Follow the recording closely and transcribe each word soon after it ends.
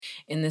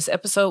In this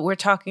episode, we're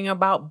talking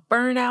about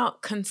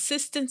burnout,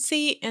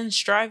 consistency, and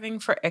striving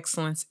for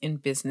excellence in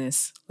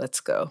business. Let's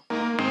go.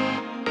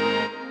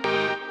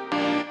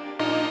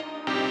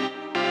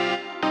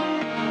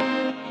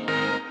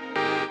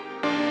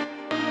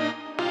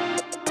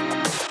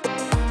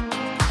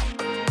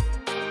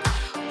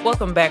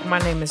 Welcome back. My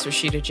name is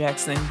Rashida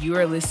Jackson. You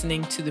are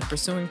listening to the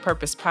Pursuing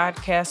Purpose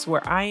podcast,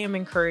 where I am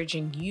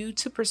encouraging you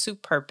to pursue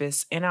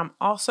purpose. And I'm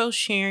also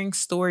sharing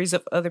stories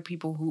of other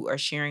people who are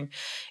sharing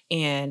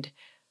and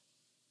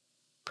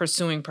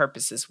pursuing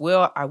purpose as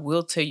well. I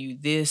will tell you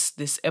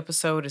this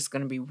episode is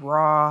going to be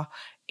raw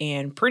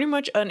and pretty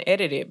much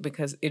unedited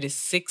because it is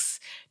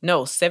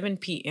 7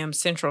 p.m.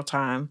 Central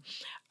Time.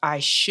 I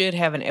should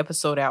have an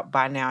episode out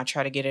by now. I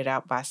try to get it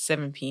out by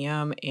 7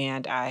 p.m.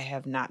 and I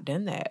have not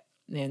done that.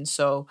 And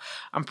so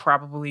I'm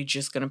probably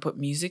just going to put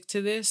music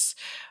to this,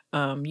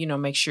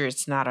 make sure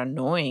it's not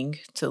annoying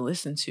to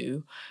listen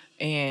to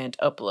and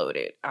upload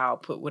it. I'll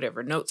put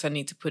whatever notes I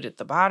need to put at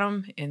the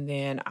bottom. And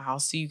then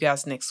I'll see you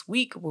guys next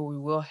week where we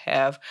will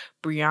have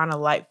Brianna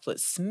Lightfoot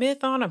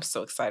Smith on. I'm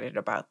so excited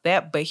about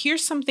that. But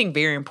here's something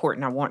very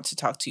important I want to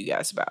talk to you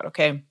guys about,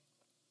 okay?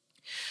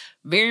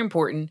 Very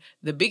important.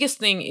 The biggest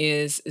thing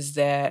is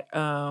that,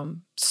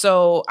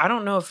 so I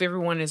don't know if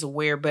everyone is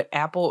aware, but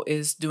Apple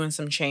is doing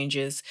some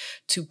changes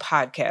to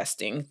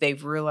podcasting.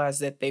 They've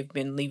realized that they've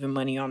been leaving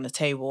money on the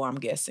table, I'm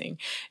guessing.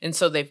 And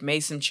so they've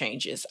made some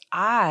changes.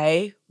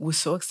 I was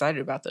so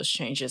excited about those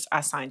changes.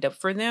 I signed up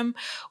for them,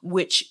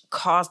 which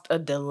caused a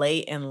delay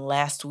in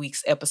last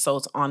week's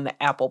episodes on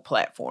the Apple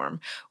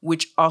platform,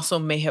 which also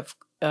may have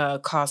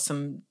caused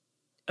some,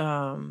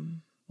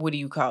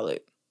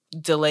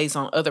 delays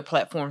on other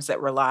platforms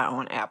that rely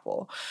on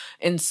Apple.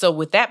 And so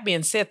with that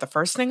being said, the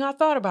first thing I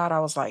thought about, I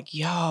was like,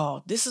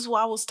 yo, this is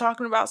why I was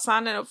talking about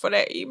signing up for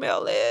that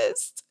email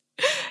list.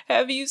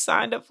 Have you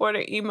signed up for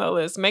the email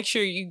list? Make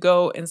sure you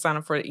go and sign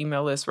up for the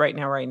email list right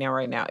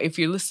now. If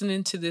you're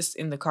listening to this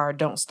in the car,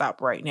 don't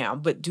stop right now,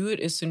 but do it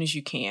as soon as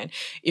you can.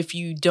 If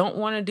you don't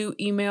want to do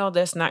email,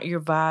 that's not your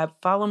vibe,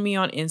 follow me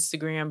on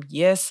Instagram.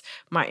 Yes,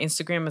 my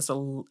Instagram is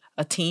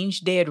a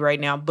tinge dead right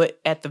now, but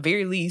at the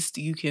very least,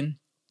 you can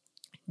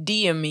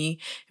DM me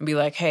and be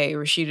like, hey,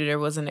 Rashida, there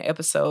wasn't an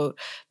episode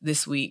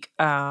this week.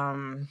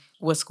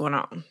 What's going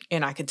on?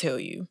 And I can tell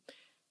you.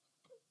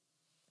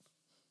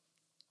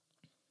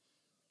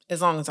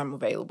 As long as I'm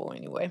available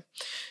anyway.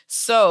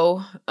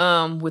 So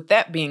with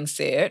that being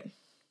said,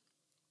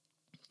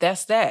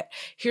 that's that.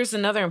 Here's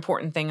another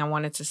important thing I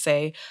wanted to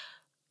say.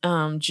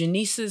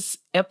 Janice's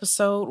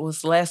episode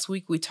was last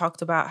week. We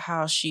talked about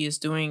how she is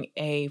doing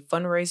a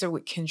fundraiser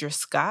with Kendra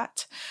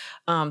Scott.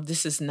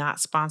 This is not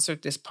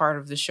sponsored. This part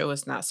of the show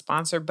is not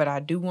sponsored, but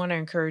I do want to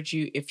encourage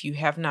you, if you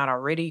have not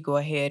already, go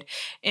ahead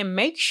and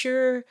make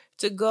sure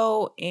to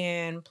go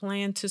and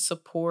plan to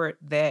support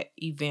that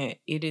event.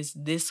 It is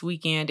this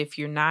weekend. If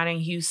you're not in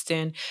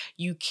Houston,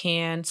 you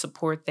can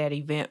support that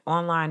event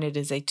online. It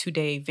is a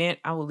 2-day event.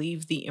 I will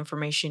leave the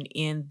information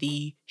in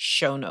the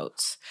show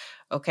notes.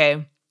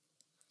 Okay.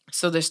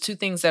 So there's two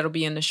things that'll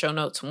be in the show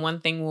notes. One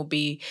thing will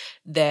be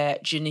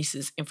that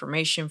Janice's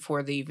information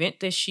for the event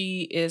that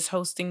she is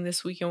hosting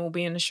this weekend will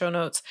be in the show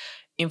notes.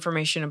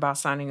 Information about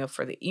signing up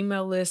for the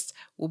email list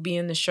will be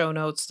in the show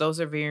notes. Those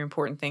are very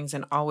important things.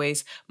 And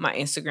always my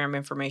Instagram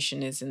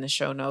information is in the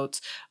show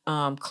notes.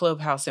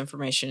 Clubhouse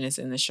information is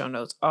in the show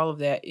notes. All of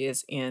that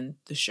is in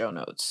the show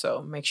notes.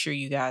 So make sure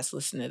you guys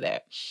listen to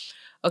that.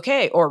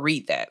 Okay, or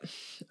read that.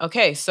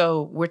 Okay,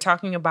 so we're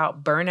talking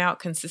about burnout,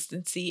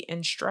 consistency,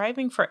 and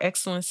striving for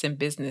excellence in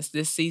business.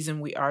 This season,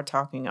 we are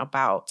talking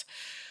about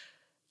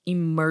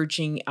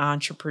emerging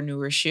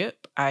entrepreneurship.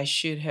 I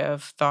should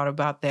have thought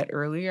about that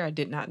earlier. I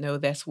did not know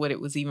that's what it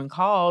was even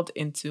called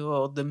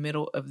until the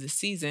middle of the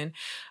season.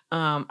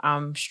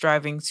 I'm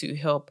striving to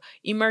help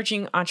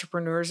emerging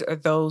entrepreneurs, or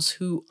those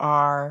who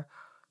are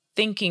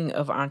thinking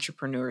of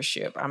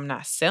entrepreneurship. I'm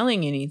not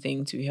selling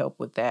anything to help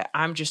with that.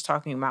 I'm just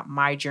talking about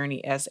my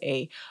journey as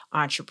a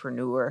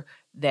entrepreneur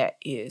that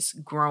is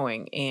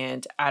growing.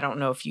 And I don't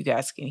know if you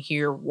guys can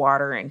hear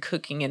water and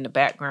cooking in the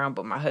background,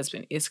 but my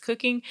husband is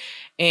cooking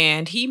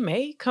and he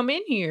may come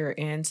in here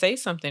and say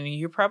something, and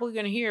you're probably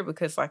going to hear it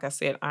because, like I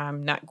said,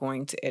 I'm not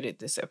going to edit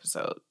this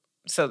episode.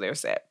 So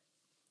there's that.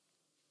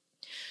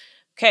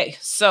 Okay,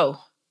 so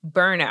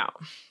burnout.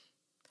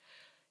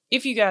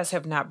 If you guys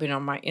have not been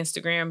on my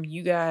Instagram,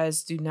 you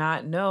guys do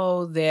not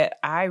know that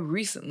I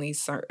recently,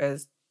 so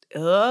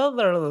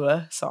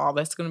all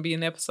that's going to be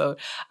an episode.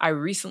 I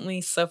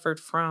recently suffered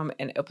from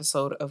an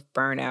episode of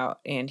burnout,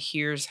 and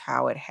here's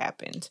how it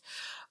happened.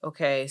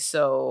 Okay,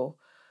 so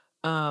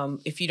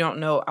if you don't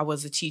know, I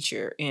was a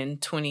teacher in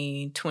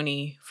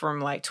 2020, from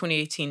like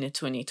 2018 to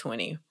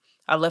 2020.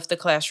 I left the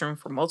classroom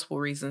for multiple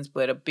reasons,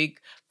 but a big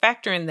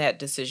factor in that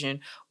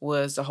decision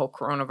was the whole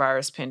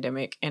coronavirus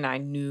pandemic. And I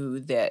knew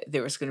that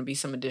there was going to be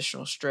some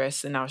additional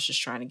stress, and I was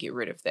just trying to get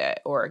rid of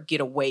that, or get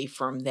away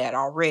from that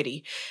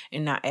already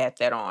and not add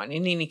that on.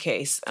 In any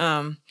case,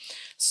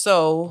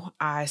 so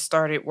I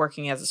started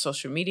working as a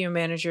social media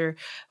manager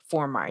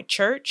for my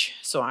church.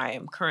 So I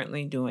am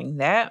currently doing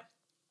that.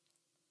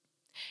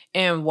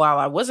 And while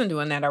I wasn't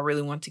doing that, I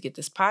really wanted to get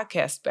this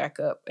podcast back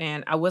up.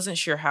 And I wasn't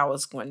sure how I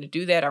was going to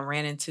do that. I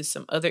ran into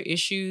some other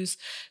issues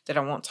that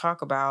I won't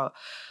talk about.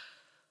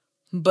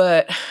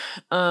 But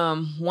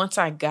once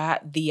I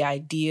got the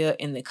idea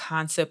and the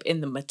concept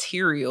and the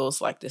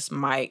materials, like this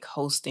mic,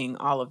 hosting,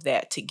 all of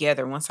that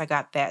together, once I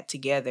got that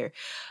together,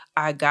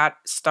 I got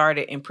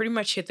started and pretty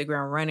much hit the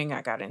ground running.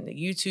 I got into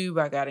YouTube,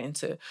 I got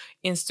into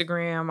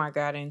Instagram, I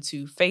got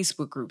into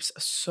Facebook groups,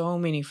 so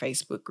many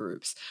Facebook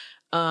groups,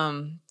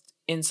 um,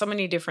 and so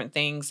many different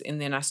things. And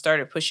then I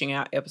started pushing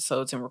out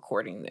episodes and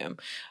recording them.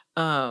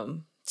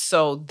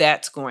 So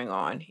that's going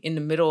on. In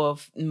the middle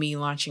of me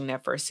launching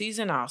that first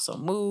season, I also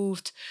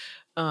moved.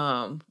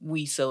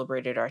 We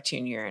celebrated our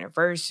 10-year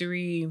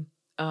anniversary.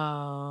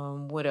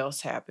 What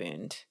else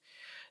happened?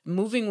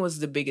 Moving was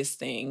the biggest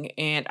thing.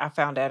 And I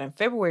found out in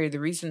February, the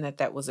reason that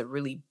that was a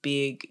really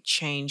big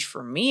change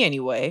for me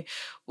anyway,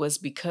 was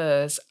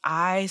because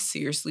I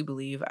seriously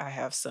believe I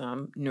have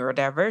some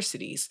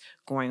neurodiversities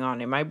going on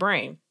in my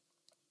brain.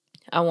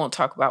 I won't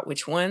talk about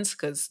which ones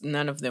because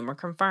none of them are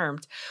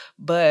confirmed,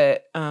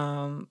 but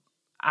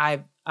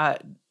I, I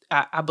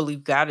I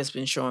believe God has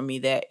been showing me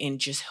that and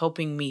just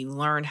helping me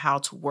learn how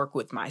to work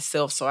with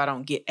myself so I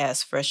don't get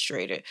as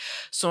frustrated.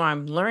 So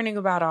I'm learning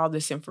about all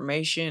this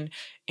information,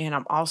 and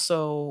I'm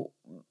also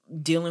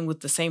dealing with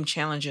the same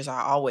challenges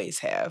I always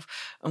have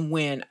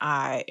when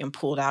I am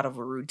pulled out of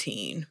a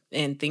routine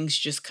and things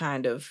just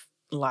kind of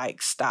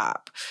like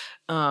stop.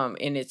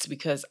 And it's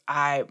because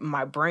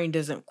my brain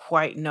doesn't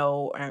quite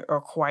know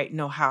or quite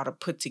know how to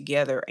put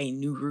together a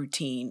new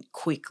routine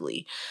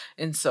quickly.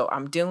 And so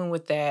I'm dealing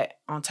with that.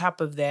 On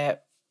top of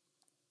that,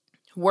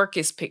 work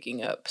is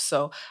picking up.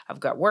 So I've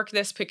got work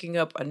that's picking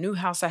up, a new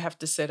house I have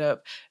to set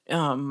up.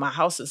 My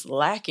house is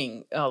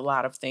lacking a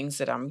lot of things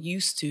that I'm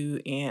used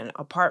to in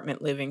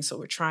apartment living. So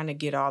we're trying to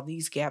get all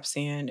these gaps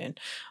in and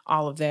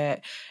all of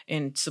that,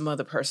 and some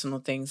other personal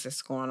things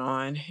that's going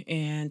on.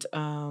 And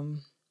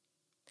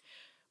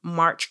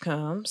March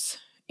comes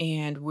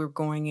and we're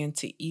going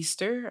into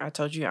Easter. I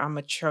told you I'm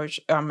a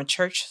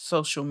church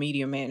social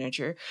media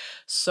manager.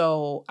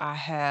 So I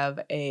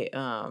have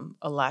a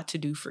lot to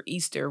do for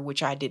Easter,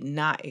 which I did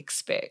not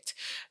expect.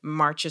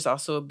 March is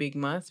also a big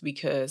month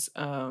because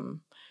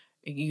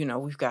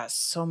we've got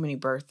so many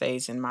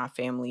birthdays in my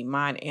family,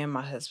 mine and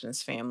my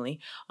husband's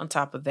family. On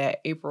top of that,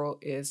 April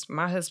is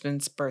my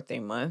husband's birthday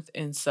month.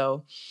 And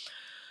so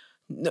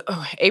no,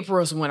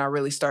 April is when I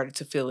really started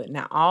to feel it.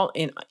 Now, all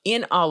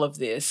in all of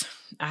this,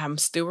 I'm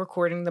still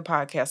recording the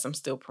podcast. I'm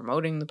still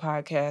promoting the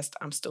podcast.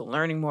 I'm still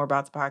learning more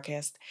about the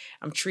podcast.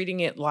 I'm treating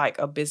it like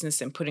a business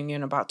and putting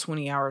in about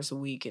 20 hours a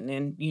week, and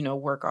then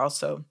work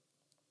also.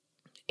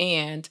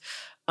 And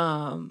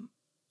um,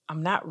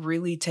 I'm not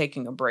really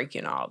taking a break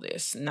in all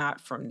this,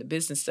 not from the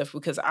business stuff,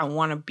 because I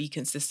want to be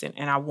consistent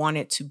and I want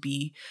it to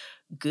be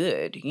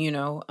good.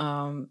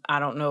 I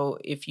don't know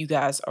if you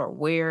guys are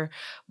aware,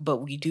 but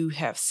we do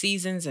have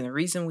seasons, and the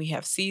reason we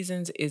have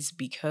seasons is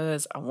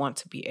because I want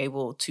to be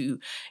able to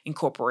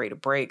incorporate a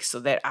break so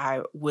that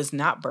I was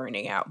not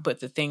burning out. But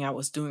the thing I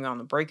was doing on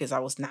the break is I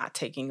was not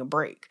taking a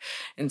break,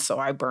 and so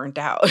I burned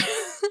out.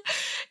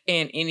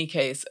 In any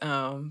case,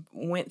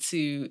 went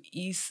to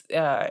East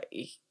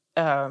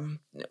um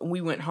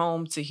we went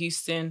home to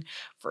Houston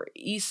for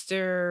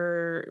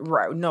Easter,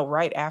 right? No,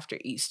 right after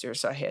Easter.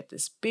 So I had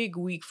this big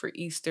week for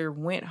Easter,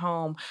 went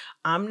home.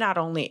 I'm not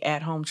only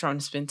at home trying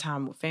to spend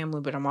time with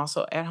family, but I'm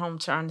also at home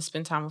trying to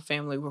spend time with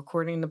family,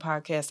 recording the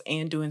podcast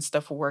and doing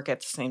stuff for work at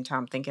the same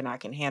time, thinking I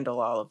can handle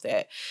all of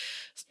that.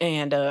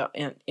 And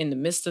in the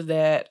midst of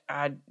that,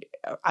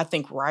 I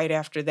think right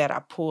after that, I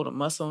pulled a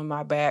muscle in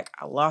my back.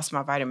 I lost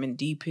my vitamin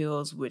D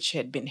pills, which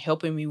had been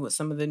helping me with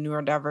some of the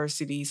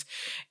neurodiversities.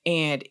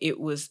 And it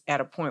was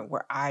at a point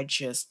where I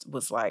just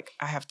was like,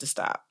 I have to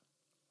stop.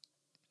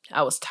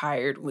 I was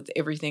tired with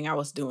everything I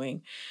was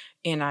doing.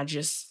 And I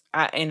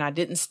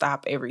didn't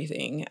stop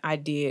everything. I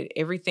did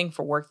everything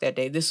for work that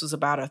day. This was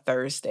about a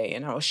Thursday,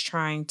 and I was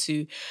trying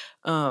to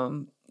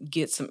um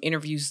get some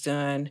interviews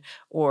done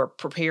or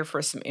prepare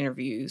for some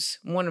interviews,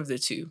 one of the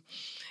two.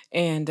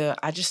 And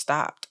I just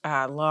stopped.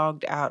 I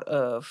logged out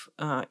of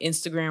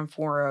Instagram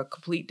for a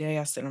complete day.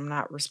 I said I'm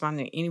not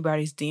responding to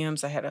anybody's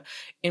DMs. I had an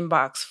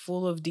inbox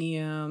full of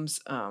DMs,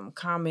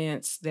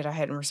 comments that I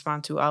hadn't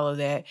responded to, all of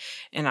that,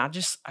 and I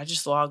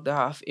just logged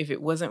off. If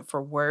it wasn't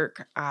for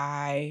work,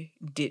 I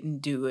didn't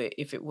do it.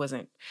 If it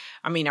wasn't,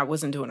 I mean, I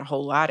wasn't doing a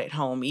whole lot at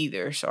home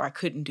either, so I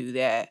couldn't do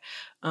that.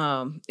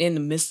 In the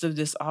midst of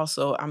this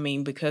also, I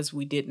mean, because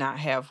we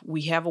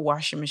have a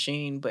washing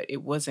machine, but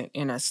it wasn't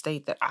in a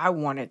state that I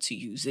wanted to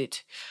use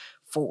it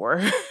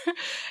for.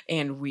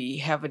 And we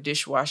have a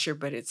dishwasher,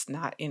 but it's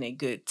not in a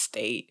good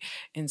state.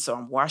 And so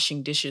I'm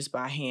washing dishes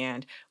by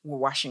hand. We're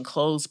washing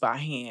clothes by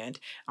hand.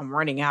 I'm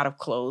running out of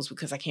clothes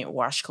because I can't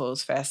wash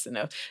clothes fast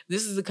enough.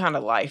 This is the kind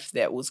of life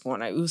that was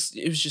going on. It was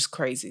just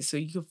crazy. So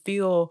you could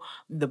feel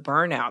the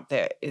burnout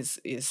that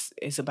is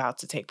about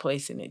to take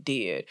place, and it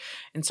did.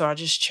 And so I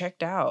just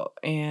checked out,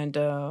 and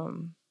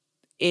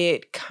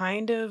it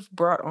kind of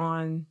brought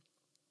on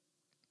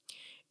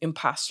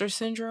imposter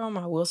syndrome.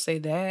 I will say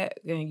that,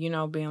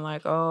 and, being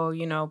like, oh,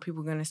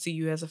 people are going to see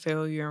you as a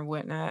failure and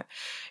whatnot.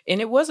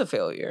 And it was a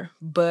failure,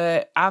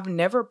 but I've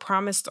never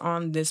promised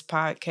on this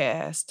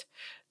podcast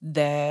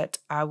that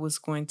I was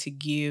going to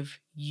give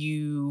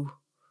you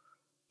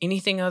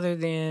anything other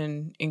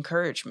than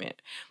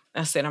encouragement.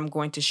 I said, I'm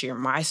going to share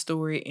my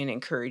story and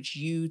encourage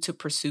you to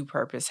pursue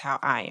purpose how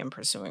I am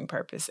pursuing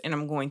purpose. And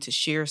I'm going to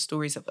share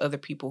stories of other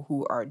people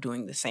who are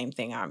doing the same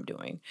thing I'm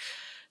doing.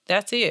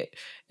 That's it.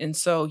 And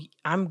so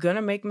I'm going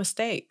to make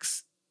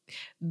mistakes.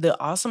 The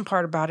awesome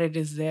part about it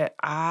is that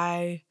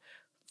I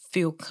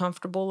feel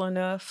comfortable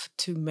enough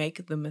to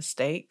make the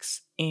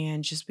mistakes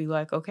and just be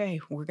like, okay,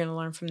 we're going to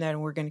learn from that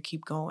and we're going to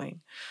keep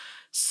going.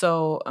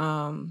 So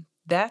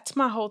that's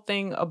my whole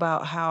thing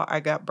about how I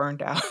got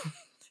burned out.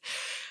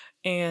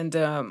 And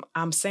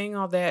I'm saying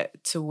all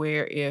that to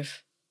where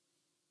if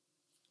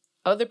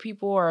other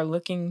people are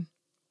looking,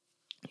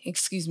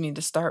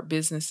 to start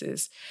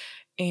businesses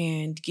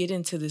and get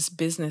into this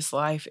business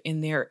life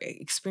and they're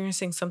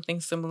experiencing something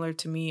similar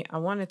to me, I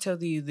want to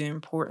tell you the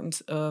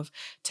importance of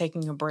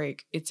taking a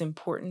break. It's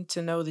important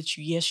to know that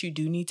yes, you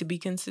do need to be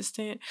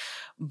consistent,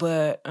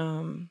 but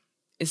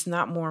it's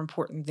not more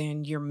important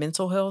than your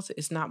mental health.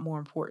 It's not more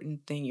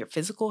important than your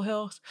physical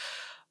health.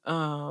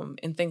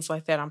 And things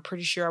like that. I'm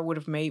pretty sure I would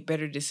have made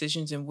better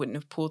decisions and wouldn't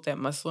have pulled that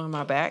muscle in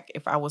my back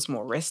if I was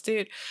more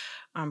rested.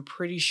 I'm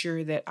pretty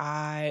sure that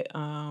I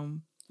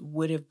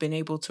would have been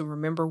able to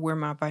remember where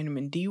my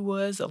vitamin D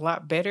was a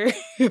lot better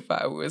if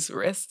I was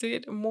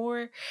rested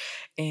more.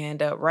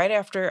 And right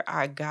after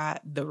I got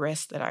the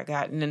rest that I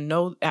got, and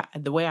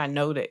the way I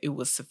know that it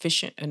was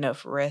sufficient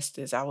enough rest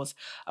is I was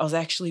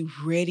actually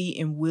ready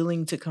and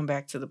willing to come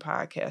back to the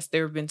podcast.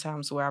 There have been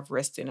times where I've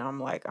rested and I'm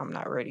like, I'm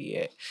not ready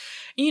yet.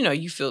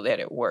 You feel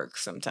that at work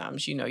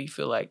sometimes. You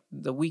feel like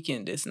the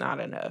weekend is not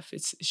enough.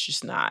 It's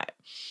just not.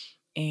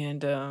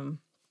 And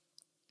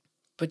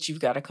but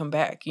you've got to come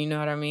back. You know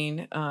what I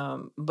mean?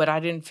 But I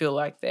didn't feel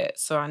like that.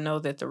 So I know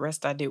that the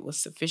rest I did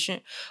was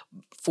sufficient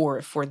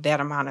for that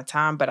amount of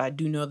time, but I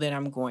do know that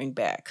I'm going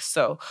back.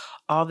 So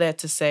all that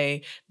to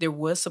say, there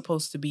was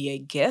supposed to be a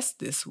guest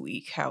this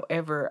week.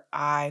 However,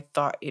 I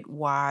thought it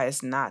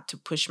wise not to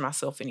push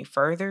myself any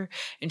further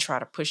and try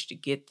to push to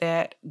get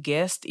that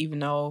guest, even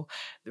though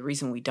the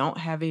reason we don't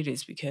have it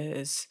is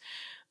because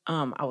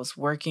I was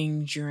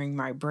working during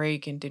my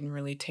break and didn't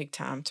really take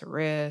time to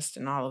rest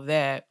and all of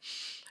that.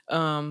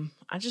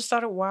 I just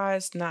thought it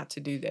wise not to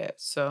do that.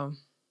 So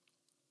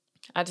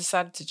I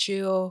decided to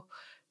chill,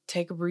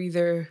 take a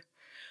breather,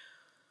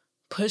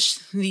 push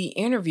the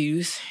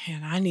interviews,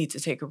 and I need to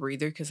take a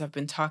breather because I've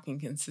been talking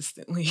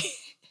consistently.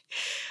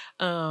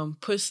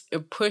 Push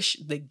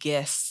the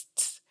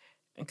guests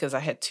because I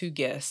had two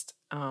guests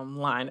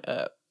lined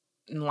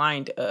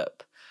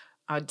up.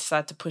 I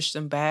decided to push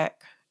them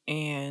back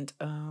and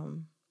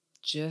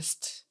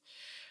just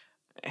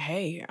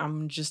hey,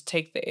 I'm just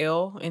take the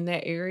L in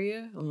that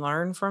area,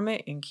 learn from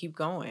it, and keep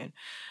going.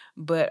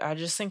 But I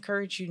just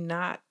encourage you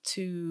not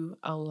to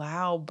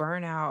allow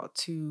burnout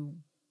to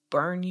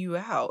burn you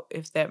out,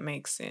 if that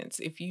makes sense.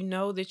 If you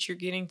know that you're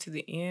getting to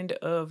the end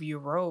of your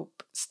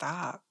rope,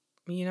 stop.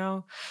 You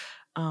know,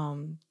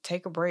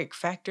 take a break,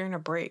 factor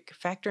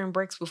in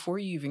breaks before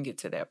you even get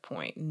to that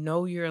point.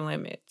 Know your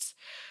limits.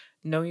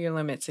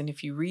 And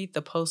if you read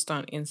the post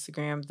on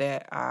Instagram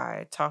that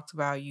I talked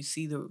about, you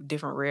see the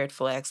different red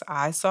flags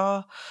I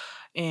saw.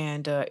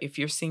 And if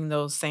you're seeing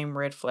those same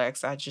red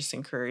flags, I just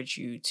encourage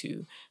you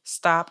to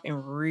stop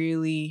and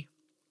really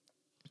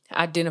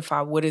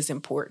identify what is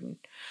important.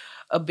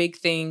 A big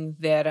thing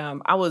that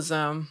I was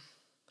on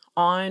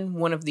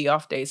one of the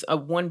off days,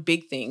 one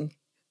big thing,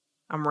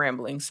 I'm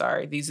rambling,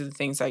 sorry. These are the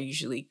things I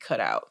usually cut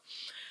out.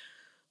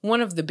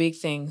 One of the big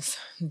things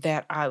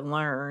that I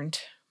learned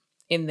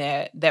in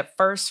that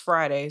first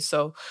Friday.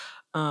 So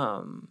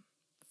um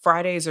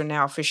Fridays are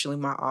now officially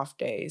my off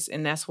days,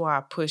 and that's why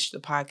I pushed the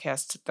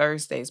podcast to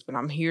Thursdays. But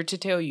I'm here to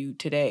tell you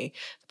today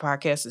the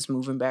podcast is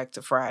moving back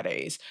to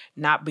Fridays,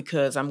 not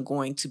because I'm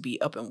going to be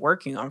up and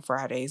working on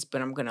Fridays,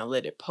 but I'm going to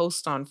let it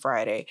post on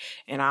Friday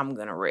and I'm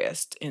going to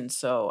rest. And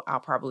so I'll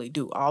probably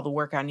do all the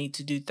work I need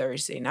to do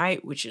Thursday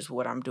night, which is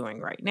what I'm doing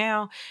right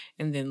now,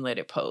 and then let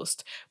it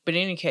post. But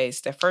in any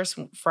case, that first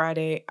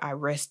Friday I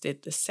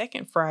rested. The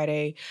second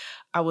Friday,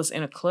 I was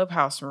in a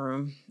clubhouse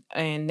room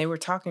and they were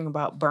talking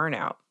about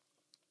burnout.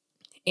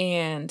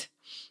 And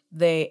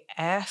they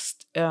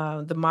asked one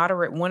of the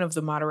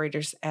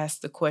moderators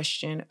asked the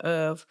question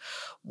of,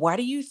 why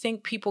do you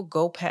think people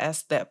go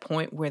past that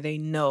point where they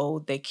know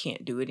they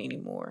can't do it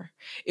anymore?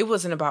 It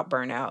wasn't about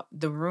burnout.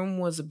 The room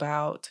was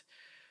about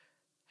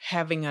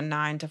having a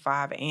 9 to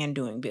 5 and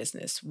doing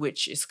business,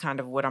 which is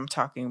kind of what I'm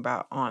talking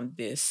about on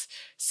this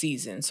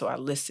season. So I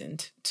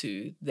listened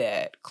to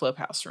that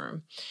clubhouse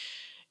room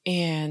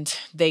and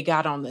they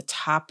got on the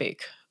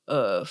topic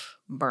of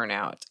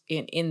burnout.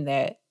 And in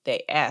that,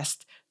 they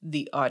asked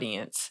the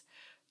audience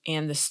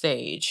and the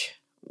stage,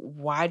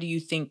 why do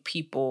you think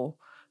people,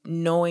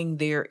 knowing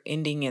their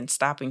ending and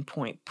stopping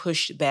point,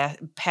 push back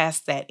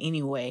past that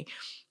anyway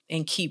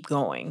and keep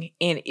going?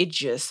 And it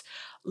just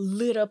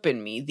lit up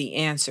in me the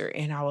answer.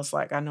 And I was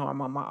like, I know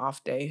I'm on my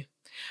off day,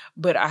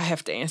 but I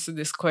have to answer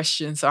this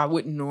question. So I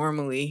wouldn't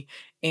normally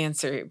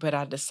answer it, but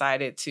I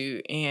decided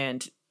to.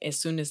 And as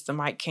soon as the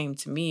mic came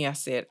to me, I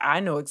said,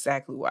 I know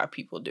exactly why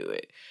people do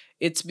it.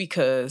 It's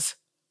because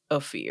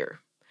of fear.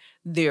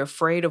 They're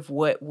afraid of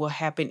what will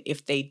happen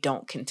if they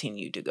don't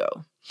continue to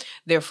go.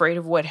 They're afraid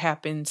of what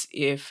happens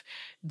if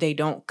they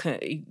don't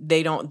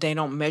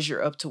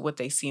measure up to what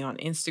they see on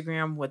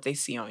Instagram, what they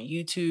see on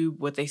YouTube,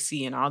 what they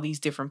see in all these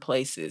different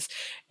places.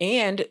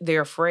 And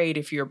they're afraid,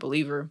 if you're a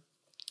believer,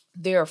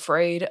 they're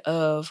afraid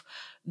of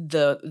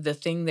the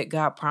thing that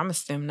God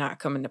promised them not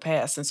coming to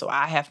pass. And so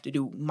I have to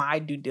do my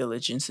due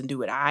diligence and do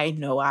what I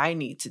know I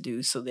need to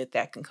do so that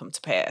that can come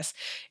to pass.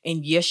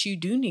 And yes, you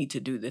do need to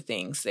do the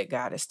things that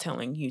God is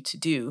telling you to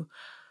do,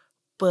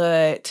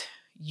 but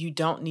you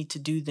don't need to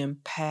do them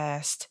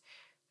past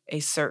a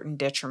certain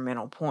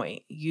detrimental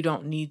point. You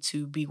don't need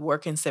to be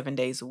working 7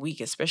 days a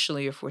week,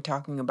 especially if we're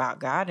talking about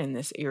God in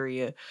this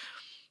area.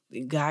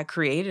 God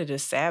created a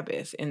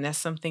Sabbath, and that's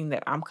something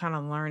that I'm kind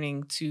of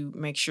learning to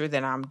make sure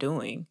that I'm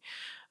doing.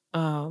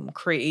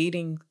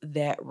 Creating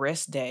that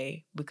rest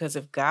day, because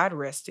if God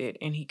rested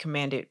and he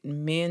commanded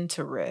men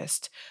to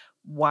rest,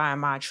 why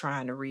am I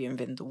trying to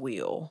reinvent the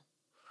wheel?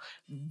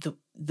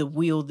 The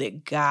wheel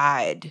that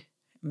God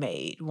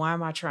made. Why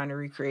am I trying to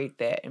recreate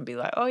that and be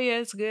like, oh yeah,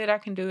 it's good, I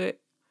can do it?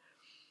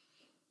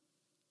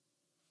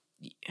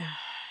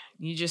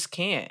 You just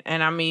can't.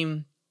 And I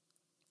mean,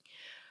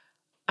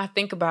 I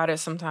think about it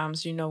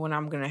sometimes, when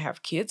I'm going to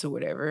have kids or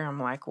whatever,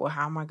 I'm like, well,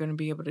 how am I going to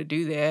be able to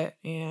do that?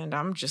 And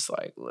I'm just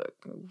like, look,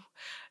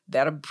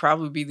 that'll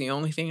probably be the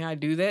only thing I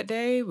do that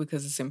day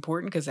because it's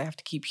important because I have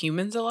to keep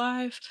humans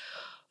alive.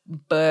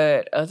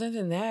 But other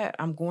than that,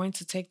 I'm going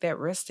to take that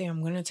rest day.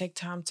 I'm going to take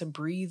time to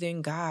breathe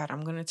in God.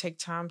 I'm going to take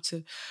time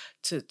to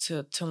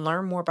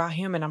learn more about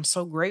him. And I'm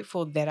so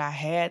grateful that I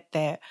had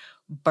that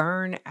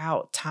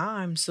burnout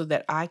time so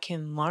that I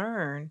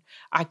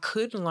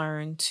could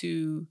learn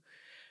to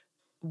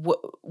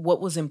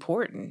what was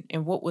important.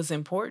 And what was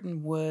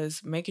important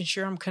was making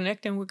sure I'm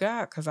connecting with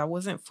God, because I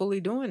wasn't fully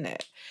doing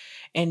that.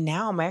 And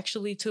now I'm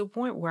actually to a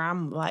point where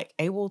I'm like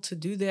able to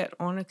do that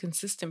on a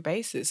consistent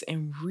basis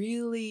and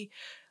really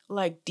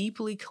like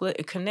deeply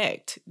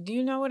connect. Do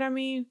you know what I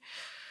mean?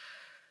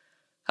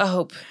 I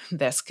hope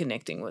that's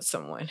connecting with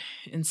someone.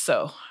 And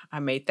so I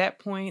made that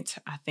point.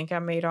 I think I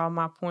made all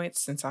my points.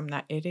 Since I'm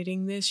not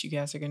editing this, you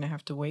guys are going to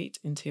have to wait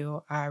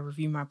until I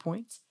review my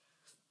points.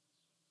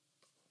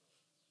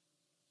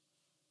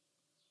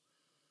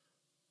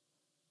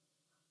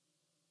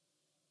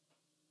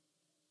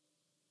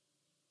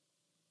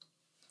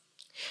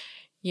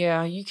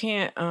 Yeah, you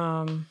can't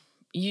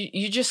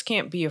you just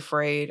can't be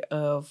afraid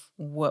of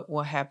what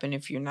will happen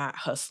if you're not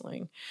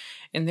hustling.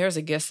 And there's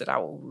a guest that I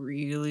would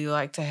really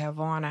like to have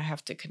on. I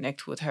have to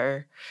connect with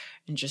her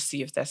and just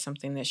see if that's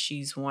something that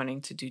she's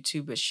wanting to do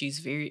too, but she's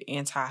very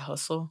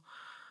anti-hustle.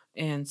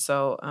 And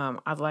so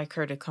I'd like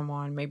her to come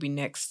on maybe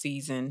next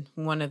season.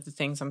 One of the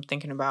things I'm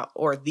thinking about,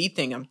 or the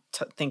thing I'm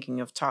thinking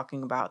of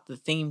talking about, the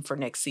theme for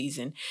next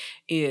season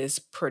is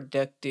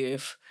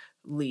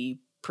productively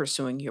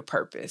pursuing your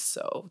purpose.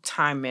 So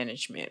time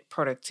management,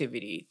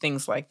 productivity,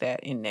 things like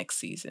that in next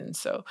season.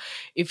 So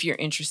if you're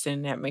interested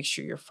in that, make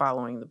sure you're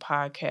following the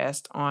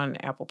podcast on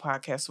Apple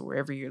Podcasts or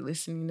wherever you're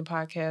listening to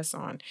podcasts,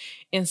 on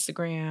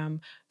Instagram,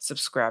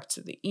 subscribe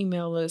to the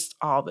email list,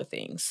 all the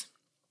things.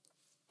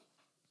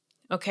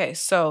 Okay,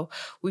 so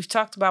we've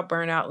talked about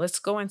burnout. Let's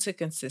go into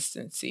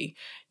consistency.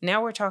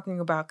 Now we're talking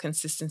about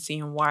consistency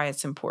and why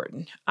it's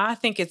important. I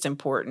think it's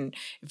important.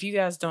 If you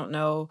guys don't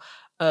know,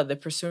 the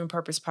Pursuing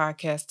Purpose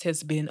podcast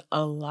has been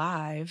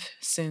alive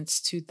since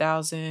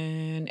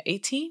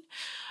 2018.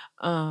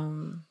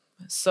 Um,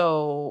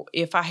 so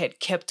if I had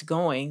kept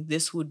going,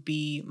 this would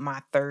be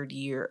my third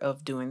year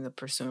of doing the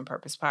Pursuing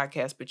Purpose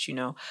podcast. But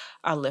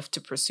I left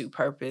to pursue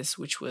purpose,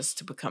 which was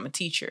to become a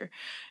teacher.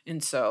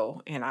 And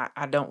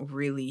I don't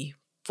really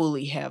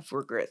fully have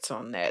regrets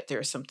on that. There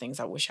are some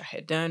things I wish I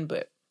had done,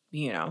 but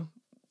you know,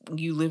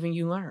 you live and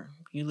you learn.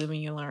 You live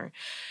and you learn.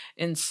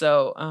 And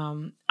so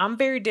I'm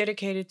very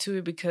dedicated to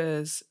it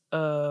because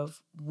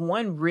of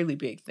one really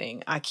big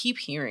thing. I keep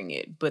hearing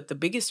it, but the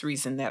biggest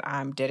reason that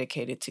I'm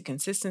dedicated to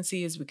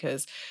consistency is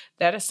because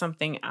that is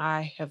something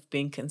I have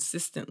been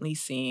consistently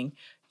seeing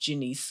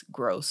Janice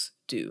Gross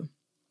do.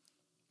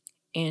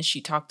 And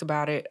she talked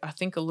about it, I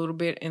think, a little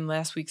bit in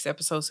last week's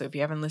episode. So if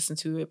you haven't listened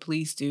to it,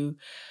 please do.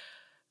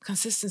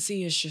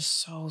 Consistency is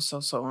just so,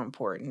 so, so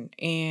important.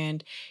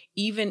 And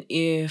even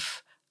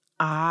if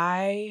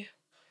I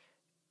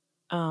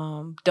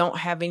don't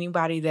have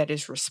anybody that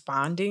is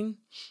responding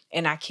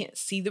and I can't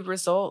see the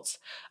results,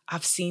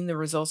 I've seen the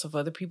results of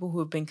other people who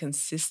have been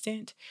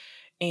consistent,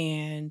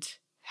 and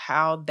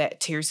how that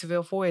Terry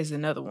Seville Foy is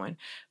another one,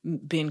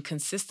 been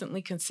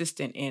consistently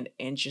consistent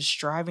and just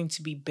striving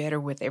to be better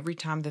with every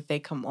time that they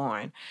come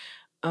on.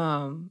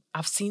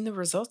 I've seen the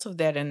results of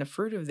that and the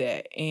fruit of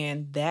that,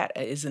 and that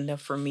is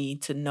enough for me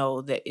to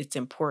know that it's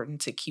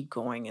important to keep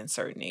going in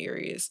certain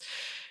areas.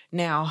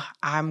 Now,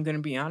 I'm going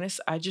to be honest,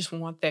 I just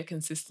want that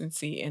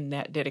consistency and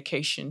that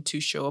dedication to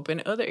show up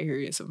in other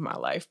areas of my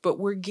life. But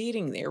we're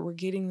getting there. We're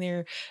getting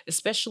there,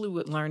 especially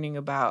with learning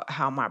about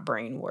how my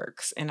brain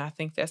works. And I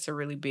think that's a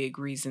really big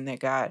reason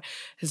that God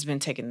has been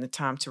taking the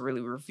time to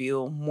really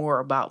reveal more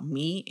about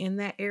me in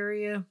that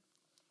area,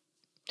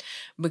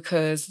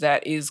 because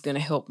that is going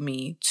to help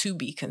me to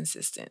be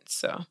consistent.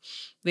 So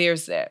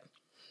there's that.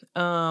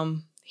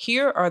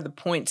 Here are the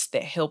points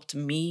that helped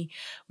me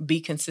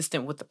be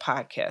consistent with the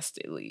podcast,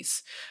 at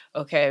least.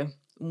 Okay.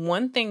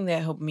 One thing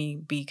that helped me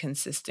be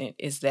consistent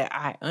is that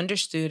I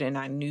understood and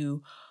I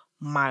knew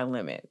my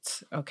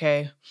limits.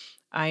 Okay.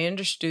 I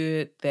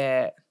understood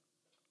that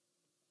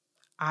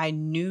I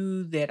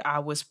knew that I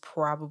was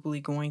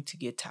probably going to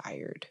get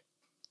tired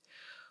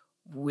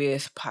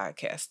with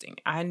podcasting.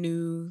 I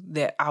knew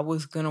that I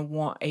was going to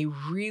want a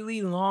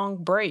really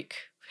long break,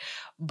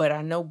 but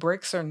I know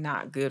breaks are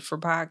not good for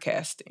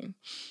podcasting.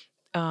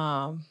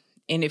 Um,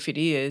 and if it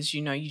is,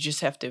 you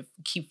just have to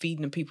keep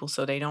feeding the people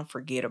so they don't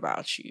forget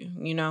about you.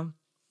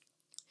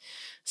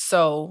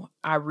 So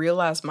I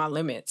realize my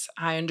limits.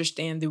 I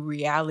understand the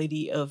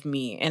reality of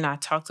me. And I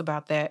talked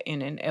about that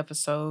in an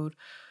episode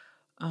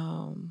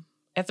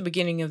at the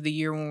beginning of the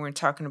year when we are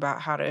talking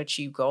about how to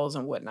achieve goals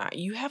and whatnot.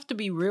 You have to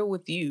be real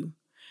with you.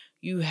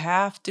 You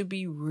have to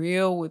be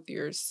real with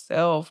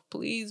yourself.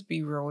 Please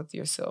be real with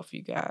yourself,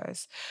 you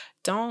guys.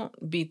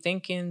 Don't be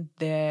thinking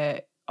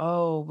that,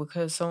 oh,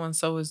 because so and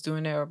so is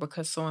doing it or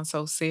because so and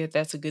so said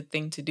that's a good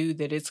thing to do,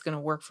 that it's going to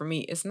work for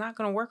me. It's not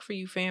going to work for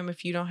you, fam,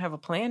 if you don't have a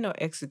plan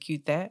to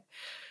execute that.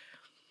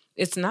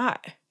 It's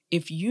not.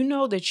 If you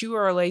know that you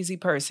are a lazy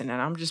person,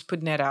 and I'm just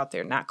putting that out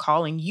there, not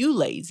calling you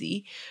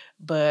lazy,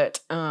 but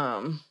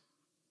I'm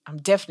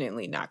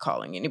definitely not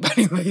calling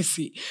anybody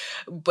lazy.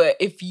 But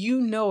if you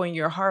know in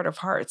your heart of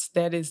hearts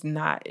that is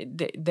not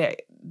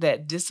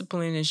that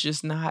discipline is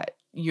just not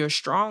your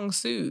strong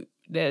suit,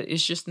 that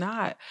it's just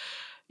not,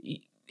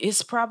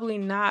 it's probably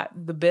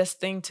not the best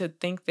thing to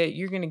think that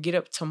you're going to get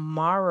up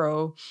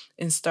tomorrow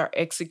and start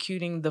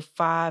executing the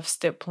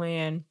 5-step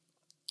plan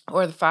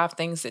or the 5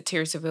 things that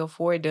Terry Savelle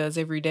Foy does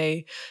every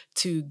day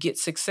to get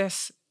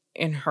success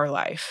in her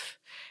life.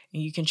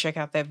 And you can check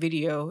out that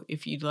video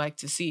if you'd like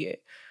to see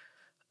it.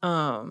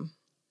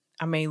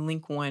 I may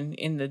link one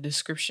in the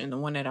description, the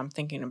one that I'm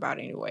thinking about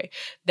anyway.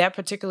 That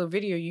particular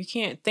video, you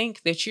can't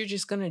think that you're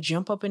just going to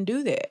jump up and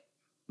do that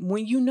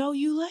when you know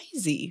you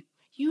lazy.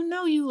 You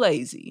know you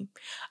lazy.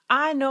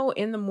 I know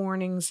in the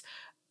mornings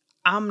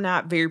I'm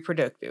not very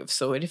productive.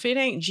 So if it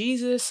ain't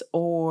Jesus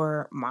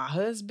or my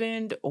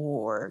husband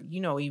or,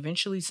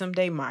 eventually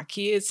someday my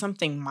kids,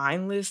 something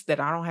mindless that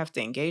I don't have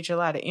to engage a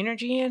lot of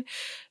energy in,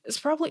 it's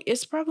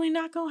probably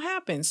not going to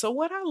happen. So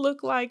what I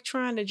look like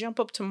trying to jump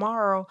up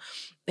tomorrow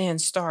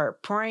and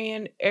start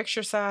praying,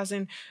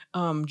 exercising,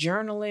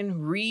 journaling,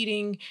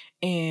 reading,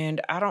 and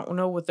I don't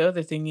know what the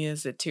other thing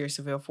is that Terry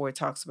Savelle Ford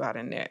talks about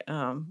in that.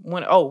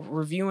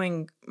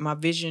 Reviewing my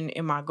vision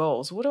and my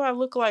goals. What do I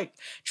look like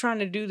trying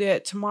to do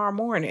that tomorrow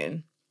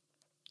morning?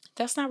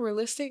 That's not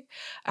realistic.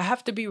 I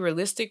have to be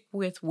realistic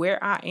with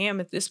where I am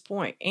at this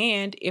point.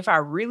 And if I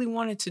really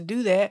wanted to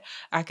do that,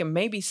 I can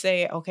maybe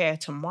say, okay,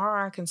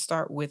 tomorrow I can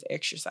start with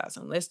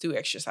exercising. Let's do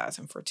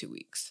exercising for 2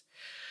 weeks.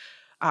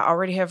 I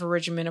already have a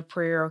regimen of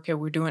prayer. Okay,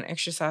 we're doing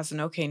exercising.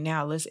 Okay,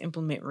 now let's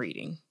implement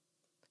reading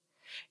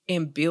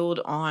and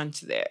build on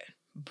to that.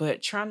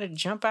 But trying to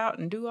jump out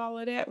and do all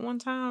of that one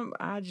time,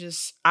 I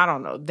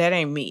don't know. That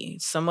ain't me.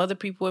 Some other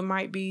people it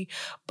might be,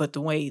 but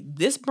the way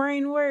this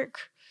brain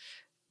work,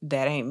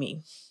 that ain't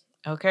me.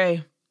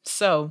 Okay.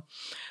 So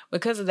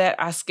because of that,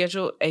 I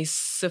scheduled a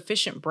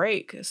sufficient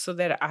break so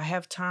that I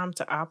have time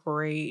to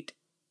operate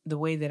the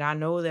way that I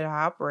know that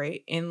I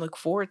operate and look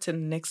forward to the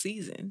next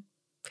season.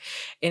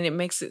 And it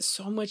makes it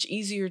so much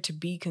easier to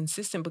be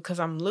consistent because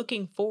I'm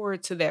looking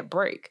forward to that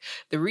break.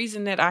 The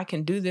reason that I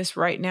can do this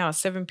right now at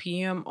 7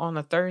 p.m. on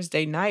a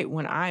Thursday night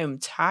when I am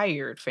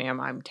tired,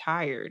 fam, I'm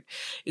tired,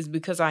 is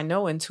because I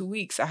know in 2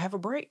 weeks I have a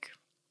break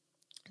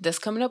that's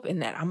coming up in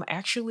that I'm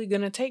actually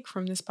going to take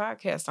from this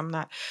podcast. I'm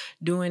not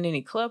doing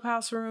any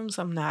clubhouse rooms.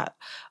 I'm not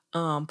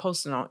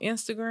posting on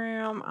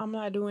Instagram. I'm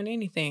not doing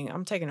anything.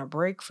 I'm taking a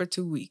break for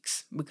 2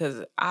 weeks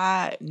because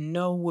I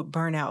know what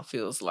burnout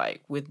feels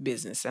like with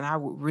business. And I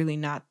would really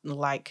not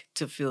like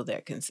to feel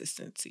that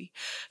consistently.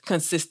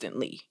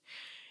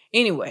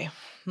 Anyway,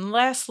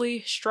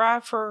 lastly,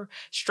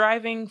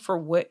 striving for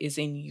what is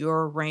in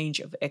your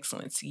range of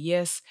excellence.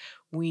 Yes,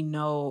 we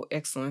know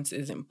excellence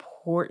is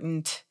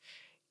important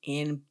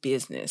in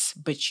business,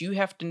 but you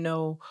have to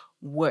know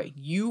what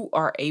you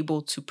are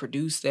able to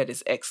produce that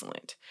is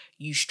excellent.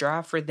 You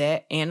strive for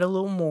that and a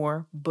little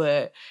more,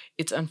 but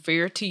it's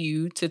unfair to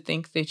you to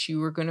think that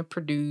you are going to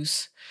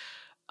produce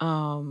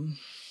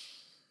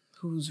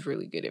who's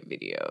really good at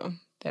video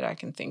that I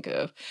can think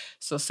of.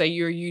 So say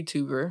you're a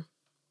YouTuber.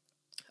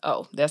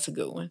 Oh, that's a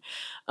good one.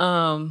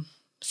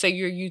 Say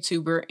you're a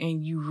YouTuber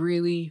and you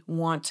really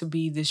want to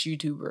be this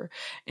YouTuber.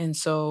 And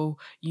so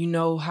you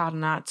know how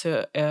not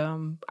to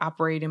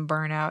operate in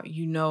burnout.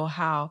 You know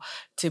how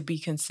to be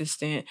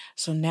consistent.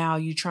 So now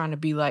you're trying to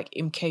be like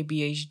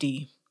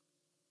MKBHD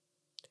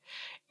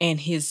and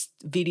his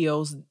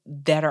videos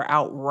that are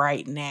out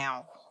right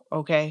now.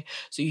 Okay.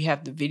 So you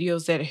have the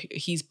videos that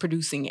he's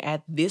producing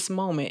at this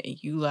moment,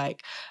 and you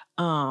like,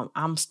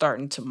 I'm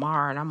starting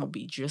tomorrow and I'm gonna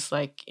be just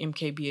like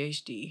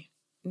MKBHD.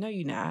 No,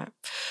 you're not.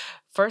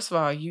 First of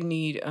all, you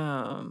need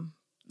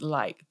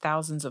like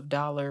thousands of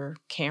dollar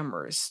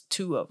cameras,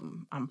 two of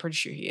them. I'm pretty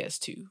sure he has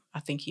two. I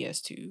think he has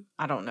two.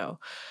 I don't know.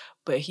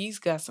 But he's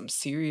got some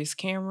serious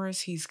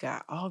cameras. He's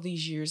got all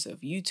these years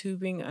of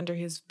YouTubing under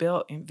his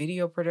belt and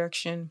video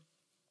production.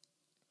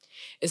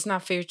 It's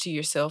not fair to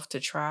yourself to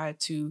try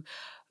to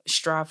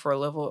strive for a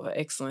level of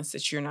excellence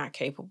that you're not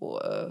capable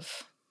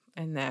of.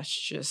 And that's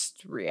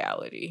just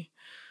reality.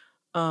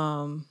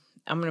 I'm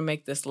going to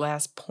make this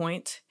last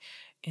point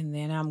and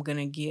then I'm going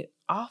to get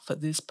off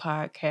of this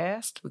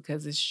podcast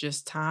because it's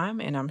just time.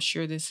 And I'm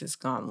sure this has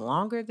gone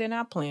longer than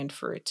I planned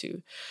for it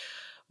to.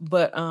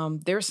 But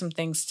there were some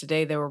things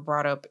today that were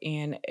brought up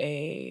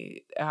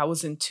I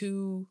was in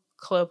two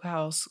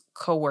Clubhouse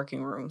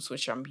co-working rooms,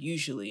 which I'm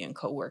usually in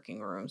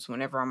co-working rooms.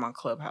 Whenever I'm on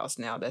Clubhouse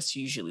now, that's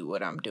usually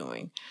what I'm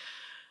doing.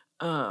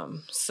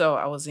 So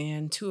I was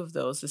in two of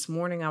those. This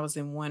morning I was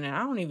in one, and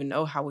I don't even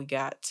know how we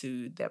got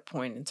to that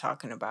point in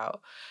talking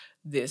about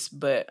this,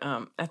 but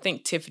I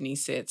think Tiffany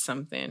said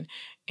something,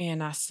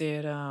 and I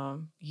said,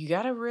 you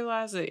got to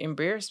realize that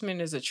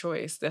embarrassment is a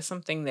choice. That's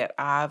something that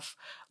I've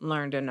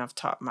learned and I've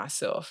taught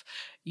myself.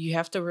 You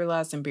have to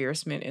realize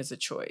embarrassment is a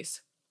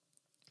choice.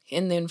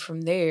 And then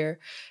from there,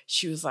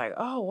 she was like,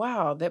 oh,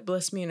 wow, that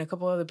blessed me. And a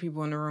couple other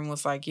people in the room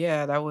was like,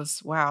 yeah,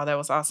 wow, that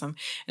was awesome.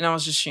 And I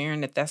was just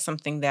sharing that that's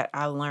something that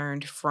I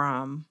learned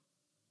from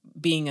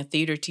being a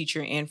theater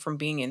teacher and from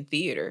being in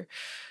theater.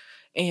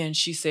 And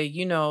she said,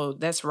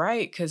 that's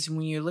right. Because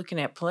when you're looking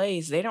at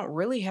plays, they don't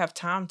really have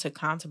time to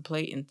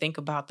contemplate and think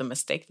about the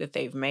mistake that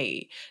they've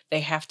made. They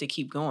have to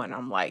keep going.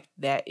 I'm like,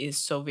 that is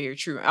so very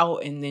true. Oh,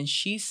 and then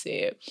she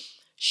said,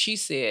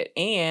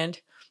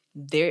 and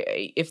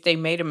if they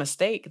made a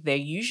mistake,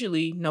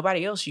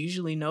 nobody else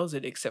usually knows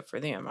it except for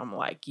them. I'm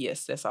like,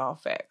 yes, that's all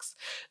facts.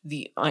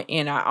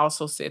 And I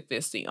also said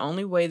this: the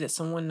only way that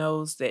someone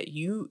knows that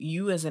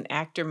you as an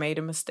actor made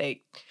a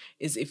mistake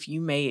is if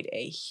you made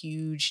a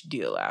huge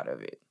deal out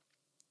of it.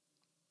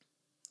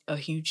 A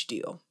huge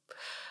deal.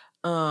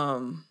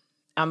 And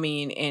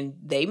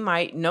they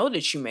might know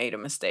that you made a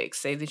mistake.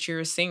 Say that you're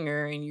a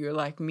singer and you're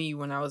like me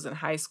when I was in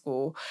high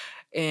school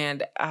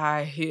and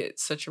I hit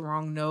such a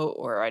wrong note,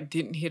 or I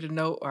didn't hit a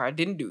note, or I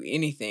didn't do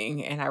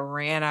anything and I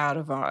ran out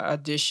of an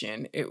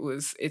audition.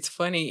 It's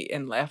funny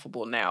and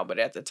laughable now, but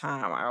at the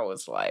time I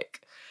was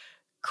like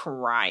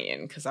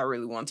crying because I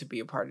really wanted to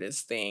be a part of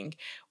this thing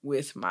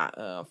with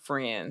my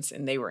friends,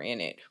 and they were in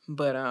it.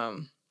 But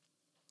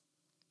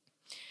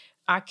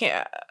I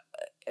can't.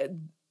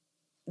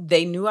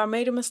 They knew I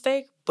made a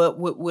mistake, but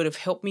what would have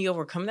helped me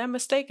overcome that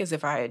mistake is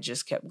if I had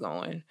just kept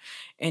going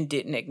and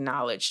didn't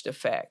acknowledge the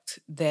fact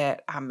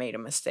that I made a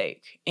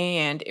mistake.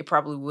 And it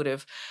probably would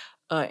have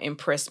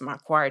impressed my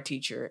choir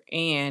teacher,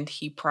 and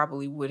he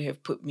probably would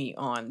have put me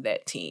on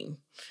that team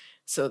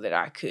so that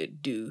I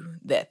could do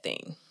that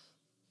thing.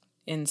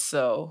 And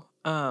so,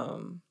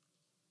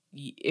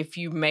 if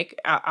you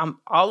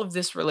all of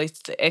this relates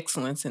to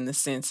excellence in the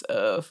sense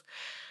of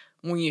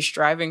when you're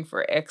striving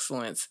for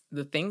excellence,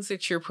 the things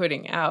that you're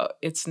putting out,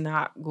 it's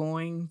not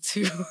going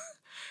to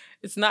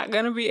it's not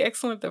going to be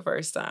excellent the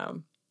first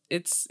time.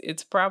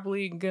 It's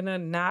probably going to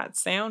not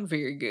sound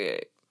very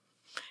good.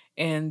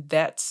 And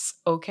that's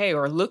okay,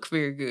 or look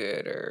very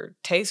good, or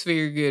taste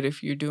very good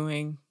if you're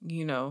doing,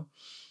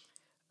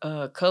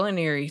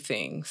 culinary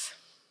things.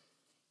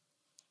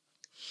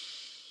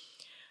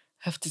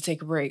 Have to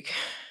take a break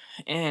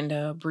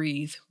and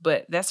breathe.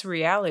 But that's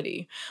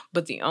reality.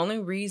 But the only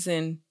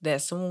reason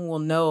that someone will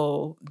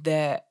know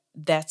that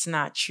that's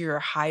not your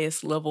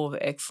highest level of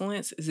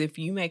excellence is if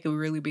you make a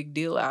really big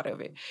deal out of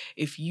it.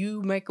 If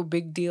you make a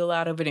big deal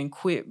out of it and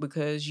quit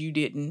because you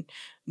didn't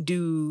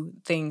do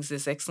things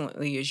as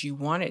excellently as you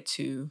wanted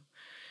to,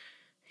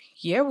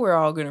 yeah, we're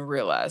all going to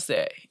realize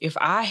that. If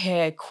I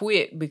had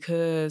quit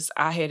because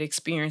I had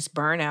experienced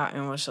burnout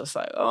and was just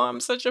like, oh, I'm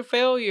such a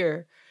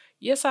failure.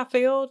 Yes, I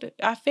failed.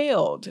 I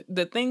failed.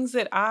 The things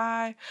that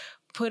I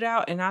put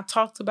out and I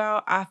talked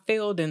about, I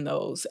failed in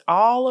those.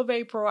 All of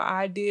April,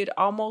 I did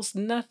almost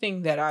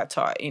nothing that I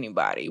taught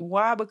anybody.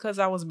 Why? Because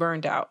I was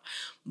burned out.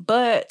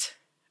 But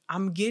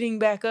I'm getting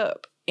back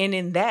up. And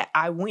in that,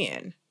 I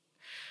win.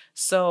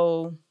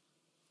 So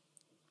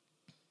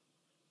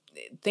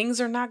things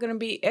are not going to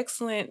be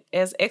excellent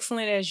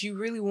as you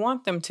really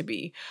want them to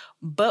be.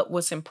 But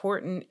what's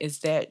important is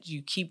that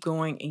you keep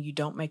going and you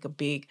don't make a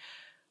big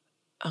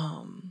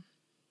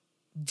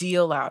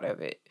deal out of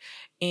it.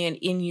 And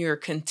in your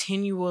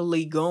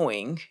continually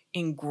going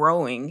and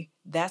growing,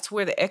 that's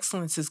where the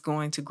excellence is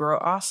going to grow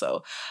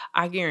also.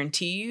 I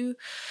guarantee you,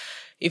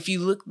 if you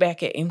look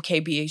back at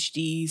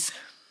MKBHD's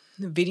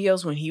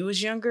videos when he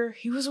was younger,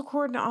 he was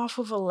recording off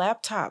of a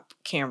laptop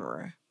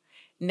camera.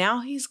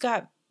 Now he's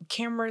got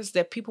cameras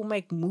that people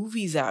make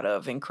movies out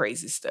of and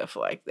crazy stuff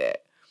like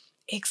that.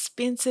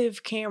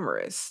 Expensive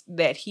cameras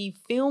that he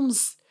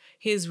films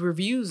his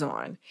reviews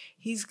on.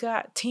 He's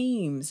got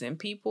teams and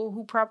people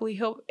who probably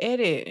help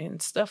edit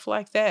and stuff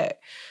like that.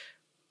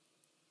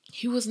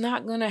 He was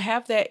not going to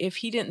have that if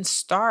he didn't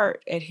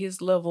start at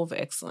his level of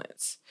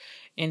excellence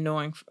and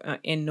knowing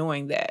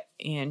that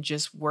and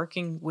just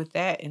working with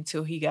that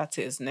until he got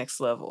to his next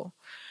level.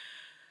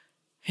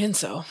 And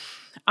so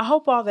I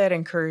hope all that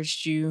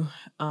encouraged you.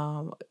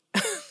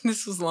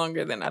 This was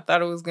longer than I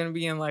thought it was going to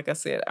be. And like I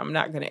said, I'm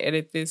not going to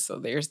edit this. So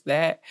there's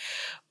that.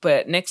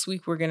 But next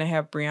week, we're going to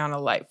have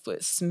Brianna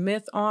Lightfoot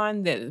Smith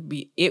on.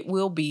 It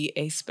will be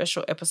a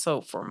special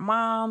episode for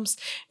moms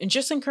and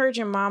just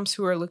encouraging moms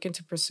who are looking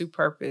to pursue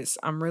purpose.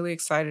 I'm really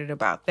excited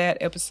about that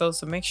episode.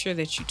 So make sure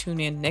that you tune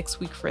in next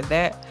week for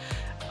that.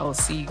 I will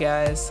see you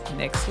guys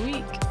next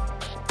week.